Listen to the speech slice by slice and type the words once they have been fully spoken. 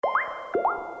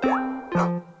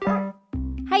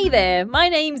there, my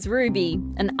name's Ruby,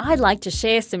 and I'd like to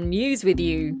share some news with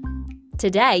you.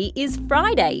 Today is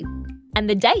Friday, and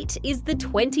the date is the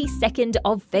 22nd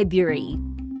of February.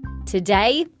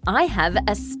 Today, I have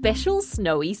a special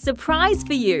snowy surprise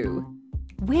for you.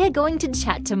 We're going to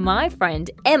chat to my friend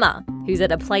Emma, who's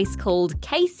at a place called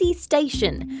Casey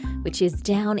Station, which is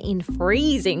down in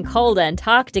freezing cold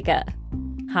Antarctica.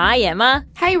 Hi, Emma.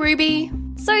 Hey, Ruby.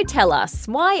 So tell us,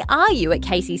 why are you at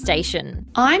Casey Station?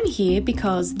 I'm here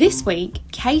because this week,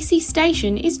 Casey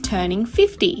Station is turning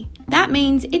 50. That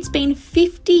means it's been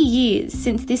 50 years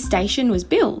since this station was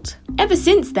built. Ever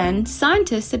since then,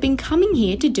 scientists have been coming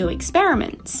here to do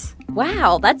experiments.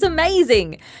 Wow, that's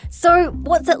amazing. So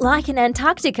what's it like in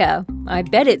Antarctica? I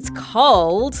bet it's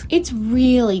cold. It's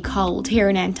really cold here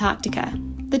in Antarctica.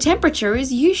 The temperature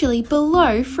is usually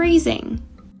below freezing.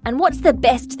 And what's the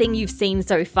best thing you've seen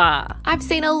so far? I've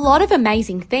seen a lot of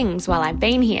amazing things while I've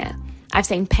been here. I've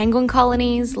seen penguin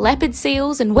colonies, leopard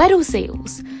seals and weddell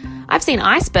seals. I've seen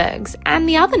icebergs, and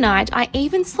the other night I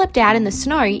even slept out in the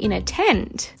snow in a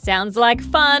tent. Sounds like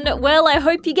fun. Well, I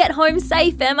hope you get home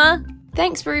safe, Emma.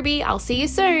 Thanks, Ruby. I'll see you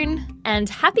soon. And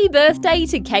happy birthday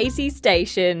to Casey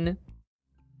Station.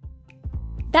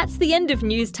 That's the end of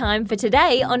news time for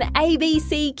today on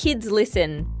ABC Kids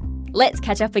Listen. Let's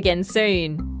catch up again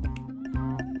soon.